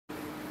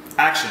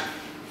Action.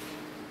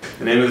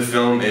 The name of the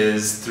film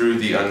is Through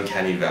the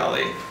Uncanny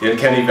Valley. The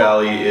Uncanny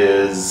Valley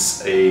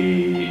is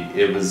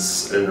it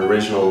was an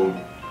original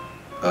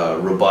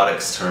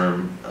robotics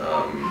term.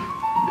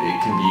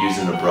 It can be used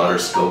in a broader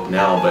scope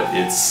now, but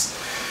it's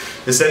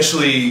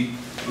essentially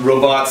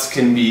robots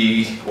can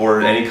be,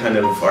 or any kind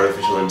of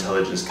artificial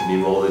intelligence can be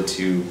molded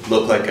to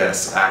look like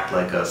us, act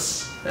like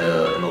us in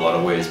a lot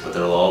of ways, but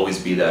there'll always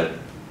be that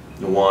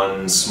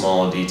one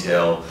small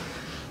detail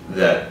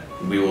that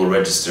we will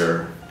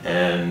register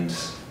and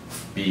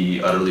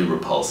be utterly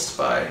repulsed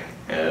by.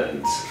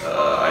 And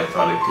I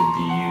thought it could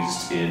be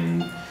used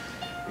in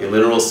a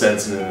literal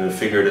sense and in a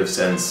figurative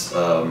sense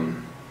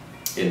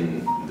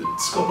in the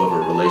scope of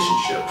a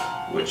relationship,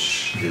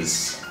 which is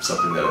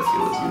something that I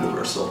feel is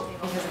universal.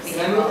 Can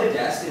I move the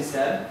desk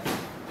instead?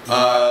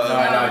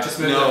 No, just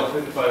move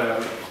it. But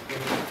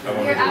I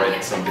wanted to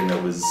write something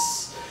that was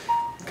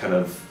kind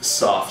of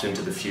soft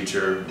into the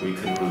future. We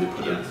couldn't really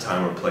put a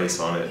time or place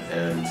on it,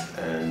 and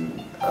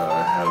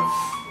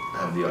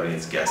have the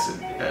audience guess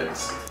it at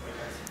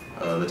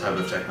the type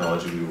of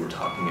technology we were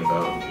talking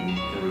about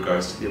in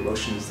regards to the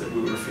emotions that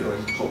we were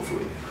feeling,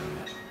 hopefully.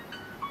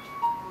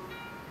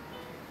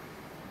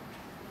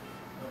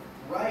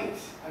 Right.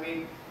 I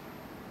mean,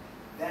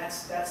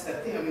 that's the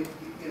thing. I mean,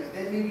 you know,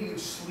 then maybe you'd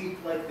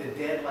sleep like the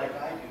dead, like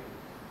I do. I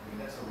mean,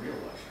 that's a real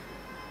luxury.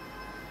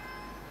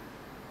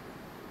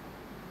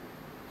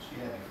 She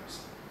had me for a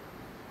second.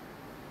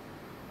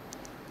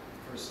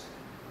 For a second.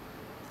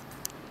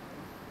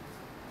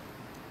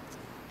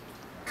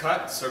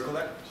 Cut. Circle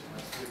that.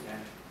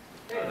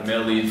 The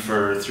male lead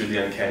for Through the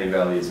Uncanny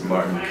Valley is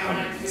Martin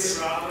Cummings,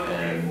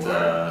 and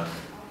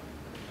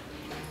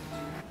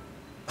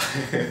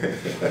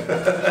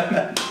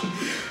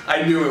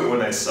I knew it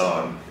when I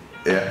saw him.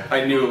 Yeah.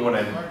 I knew it when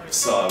I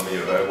saw him.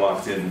 I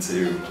walked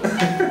into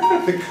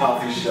the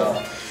coffee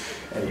shop,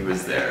 and he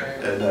was there.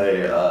 And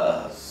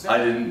I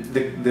didn't.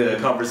 The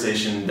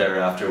conversation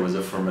thereafter was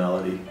a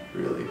formality,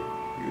 really.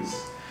 He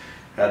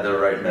had the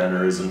right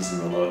mannerisms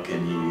and the look,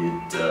 and he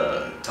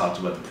talked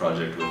about the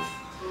project with.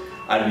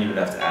 I didn't even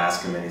have to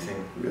ask him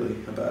anything really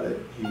about it.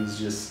 He was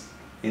just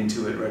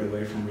into it right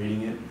away from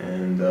reading it,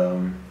 and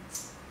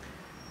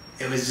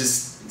it was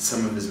just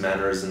some of his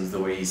mannerisms, the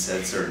way he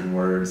said certain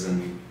words,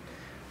 and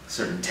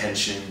certain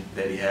tension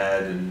that he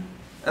had, and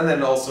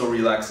then also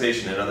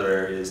relaxation in other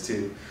areas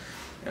too.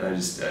 And I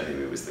knew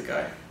he was the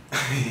guy.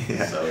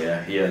 Yeah. So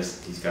yeah,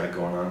 he's got it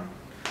going on.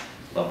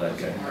 Love that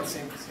guy.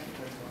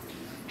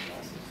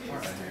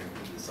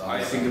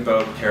 I think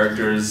about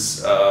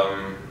characters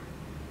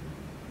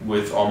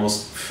with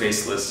almost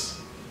faceless,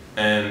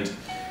 and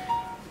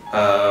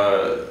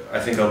I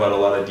think about a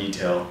lot of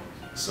detail.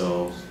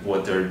 So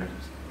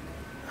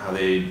how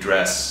they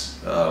dress,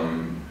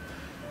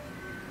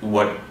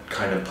 what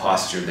kind of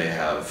posture they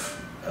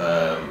have,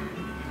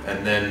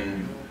 and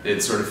then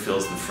it sort of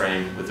fills the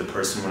frame with the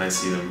person when I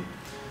see them.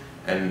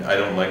 And I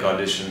don't like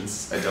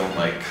auditions. I don't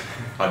like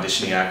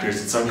auditioning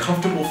actors. It's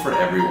uncomfortable for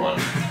everyone.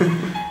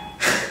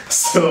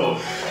 So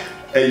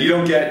you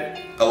don't get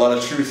a lot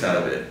of truth out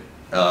of it.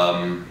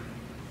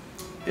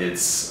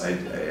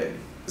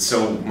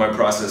 So my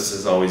process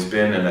has always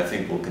been, and I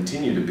think will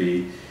continue to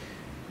be,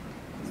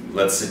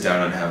 let's sit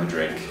down and have a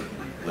drink.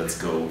 Let's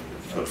go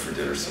out for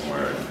dinner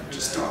somewhere and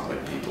just talk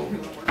like people.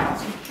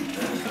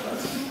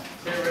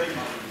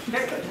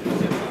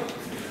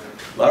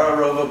 Lara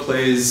Rova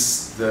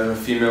plays the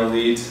female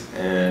lead,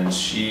 and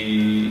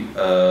she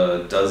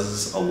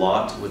does a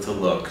lot with the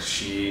look.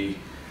 She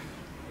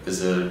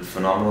is a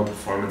phenomenal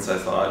performance, I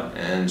thought,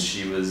 and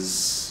she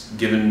was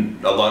given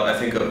a lot. I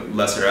think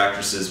lesser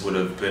actresses would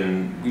have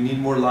been, we need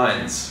more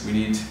lines, we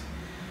need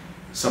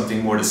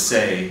something more to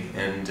say,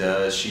 and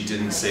she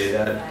didn't say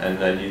that,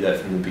 and I knew that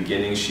from the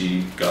beginning.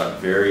 She got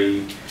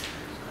very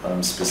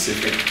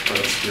specific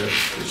about the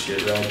script that she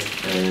had read,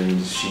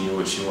 and she knew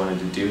what she wanted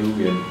to do.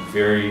 We had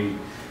very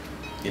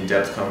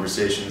in-depth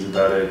conversations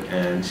about it,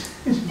 and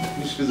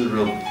she was a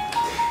real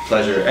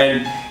pleasure.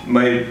 And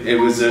it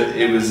was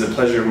a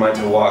pleasure of mine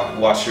to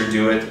watch her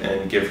do it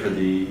and give her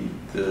the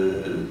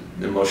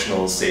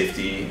emotional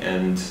safety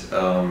and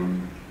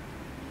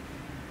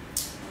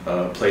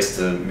place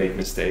to make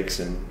mistakes,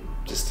 and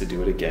just to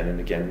do it again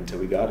and again until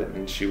we got it.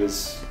 And she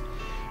was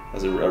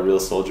a real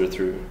soldier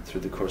through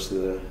the course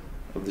of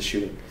the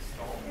shooting.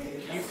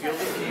 Can you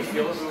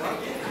feel it?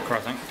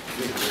 Crossing.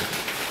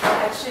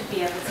 That should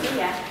be able to,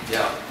 yeah.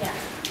 Yeah.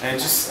 And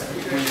just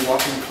when you're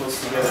walking close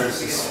together,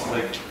 it's just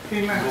like a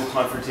little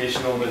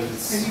confrontational, but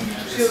it's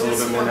just a little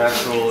bit more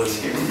natural,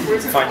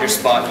 and find your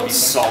spot and be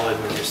solid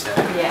when you're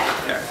standing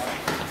there.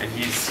 And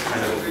he's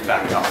kind of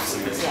backed off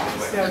submissive.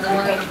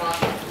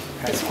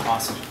 That's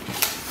awesome.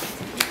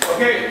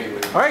 Okay.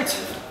 All right.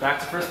 Back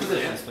to first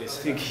positions, please.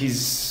 I think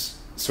he's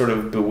sort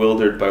of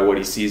bewildered by what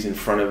he sees in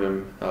front of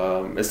him.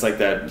 It's like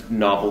that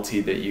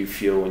novelty that you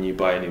feel when you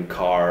buy a new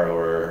car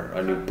or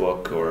a new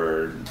book,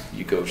 or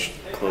you go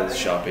clothes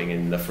shopping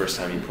and the first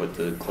time you put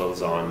the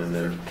clothes on, and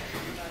then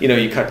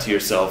you cut to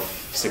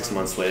yourself 6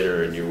 months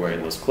later and you're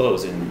wearing those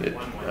clothes, and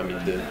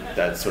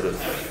that sort of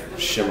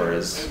shimmer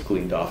is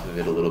gleaned off of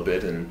it a little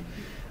bit, and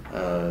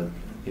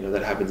you know,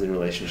 that happens in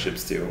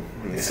relationships too.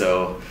 And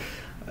so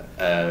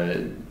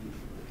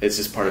it's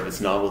just part of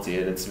its novelty,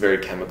 and it's very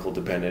chemical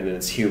dependent, and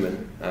it's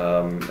human.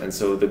 And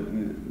so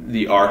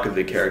the arc of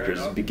the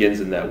characters begins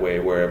in that way,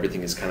 where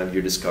everything is kind of,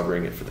 you're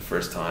discovering it for the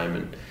first time,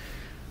 and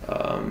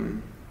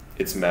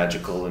it's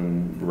magical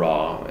and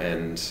raw,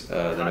 and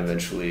then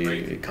eventually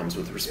it comes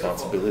with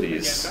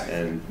responsibilities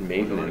and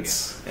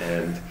maintenance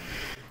and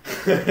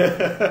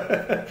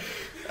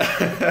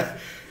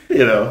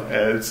you know,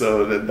 and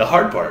so the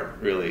hard part,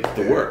 really,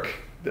 the work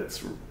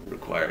that's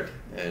required.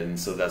 And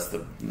so that's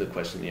the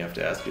question you have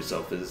to ask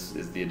yourself,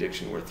 is the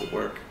addiction worth the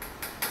work?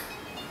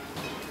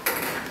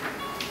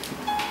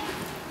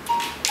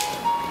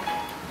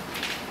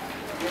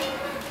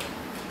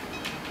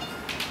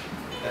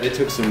 And it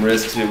took some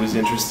risks. It was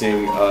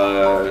interesting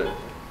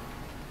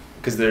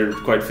because they're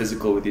quite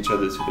physical with each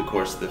other through the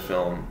course of the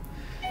film.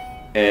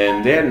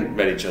 And they hadn't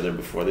met each other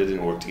before. They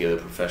didn't work together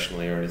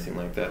professionally or anything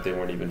like that. They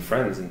weren't even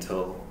friends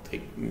until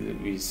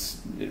we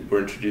were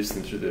introduced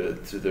them through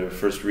the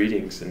first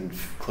readings and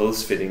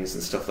clothes fittings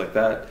and stuff like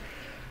that.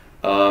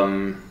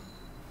 I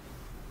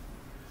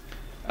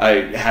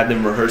had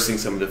them rehearsing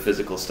some of the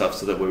physical stuff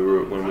so that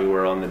when we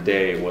were on the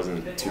day, it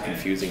wasn't too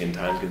confusing and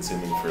time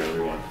consuming for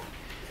everyone.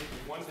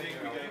 One thing,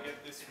 we gotta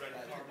get this red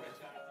carpet.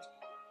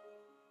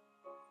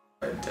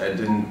 I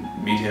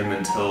didn't meet him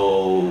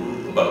until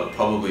about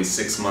probably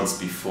 6 months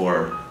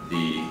before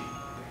the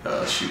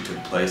shoot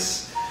took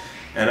place.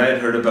 And I had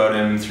heard about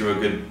him through a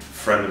good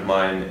friend of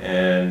mine,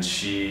 and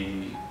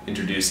she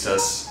introduced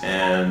us,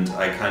 and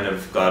I kind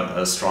of got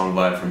a strong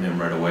vibe from him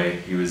right away.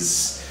 He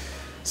was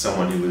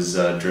someone who was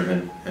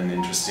driven and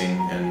interesting,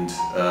 and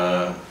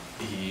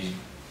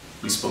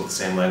we spoke the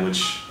same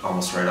language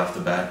almost right off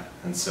the bat.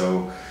 And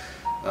so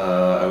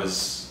I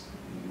was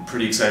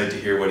pretty excited to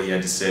hear what he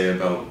had to say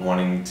about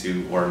wanting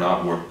to or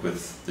not work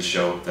with the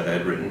show that I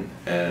had written,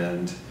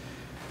 and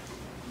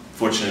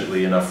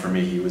fortunately enough for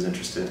me, he was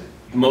interested.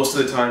 Most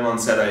of the time on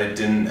set, I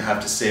didn't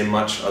have to say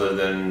much other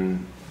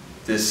than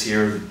this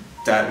here,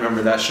 that,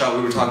 remember that shot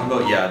we were talking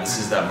about? Yeah, this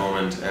is that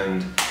moment,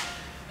 and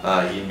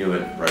he knew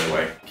it right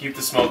away. Keep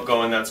the smoke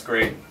going, that's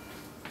great.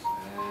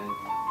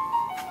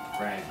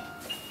 Right.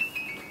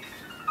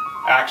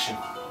 Action.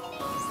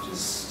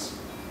 Just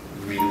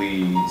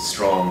really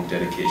strong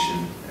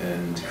dedication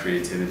and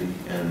creativity,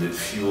 and it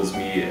fuels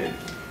me.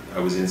 I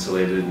was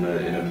insulated in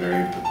a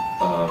very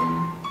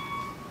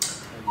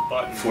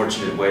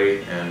fortunate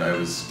way, and I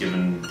was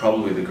given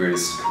probably the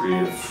greatest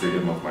creative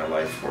freedom of my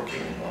life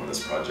working on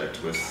this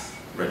project with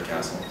Red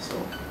Castle. So,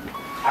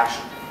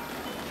 Action.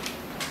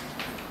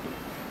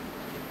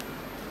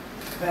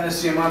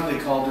 Fantasy Monthly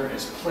called her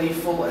as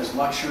playful as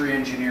luxury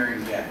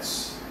engineering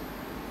gets.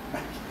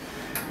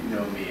 You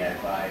know me, I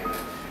buy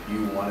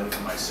you wanted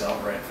for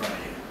myself right in front of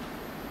you.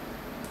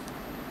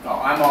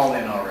 Oh, I'm all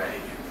in already.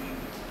 I mean,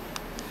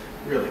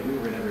 really, we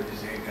were in every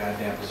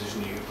goddamn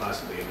position you could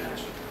possibly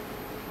imagine.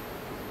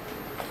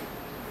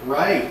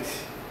 Right,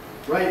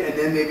 right, and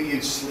then maybe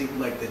you'd sleep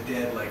like the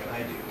dead like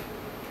I do.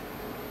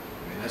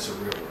 I mean, that's a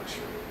real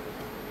luxury.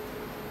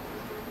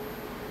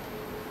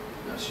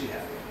 Now she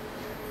happy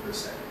for a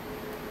second.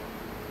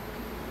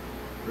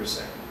 For a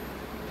second.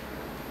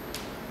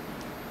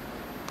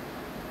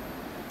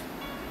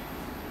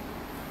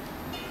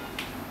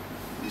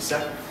 You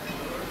set?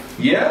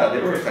 yeah,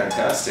 they were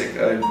fantastic.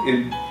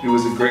 It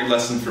was a great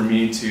lesson for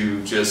me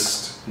to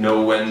just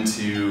know when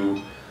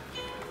to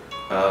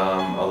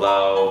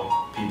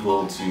allow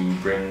people to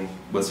bring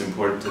what's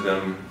important to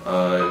them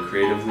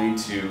creatively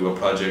to a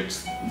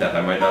project that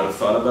I might not have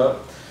thought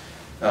about,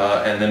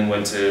 and then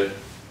when to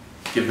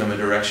give them a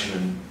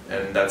direction,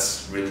 and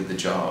that's really the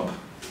job.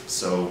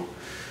 So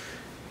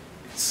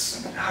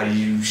it's, how do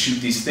you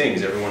shoot these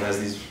things? Everyone has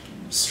these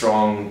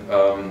strong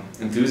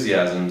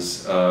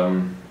enthusiasms,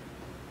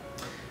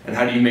 and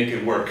how do you make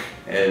it work?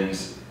 And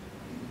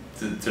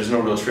there's no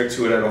real trick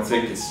to it, I don't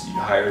think. It's you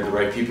hire the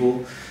right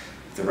people,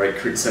 the right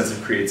sense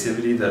of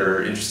creativity that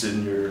are interested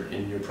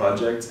in your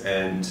project,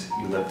 and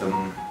you let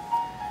them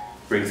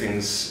bring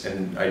things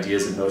and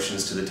ideas and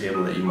notions to the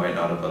table that you might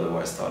not have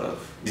otherwise thought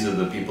of. These are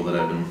the people that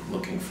I've been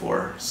looking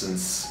for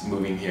since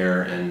moving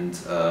here and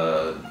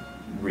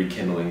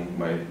rekindling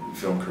my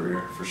film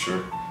career, for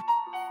sure.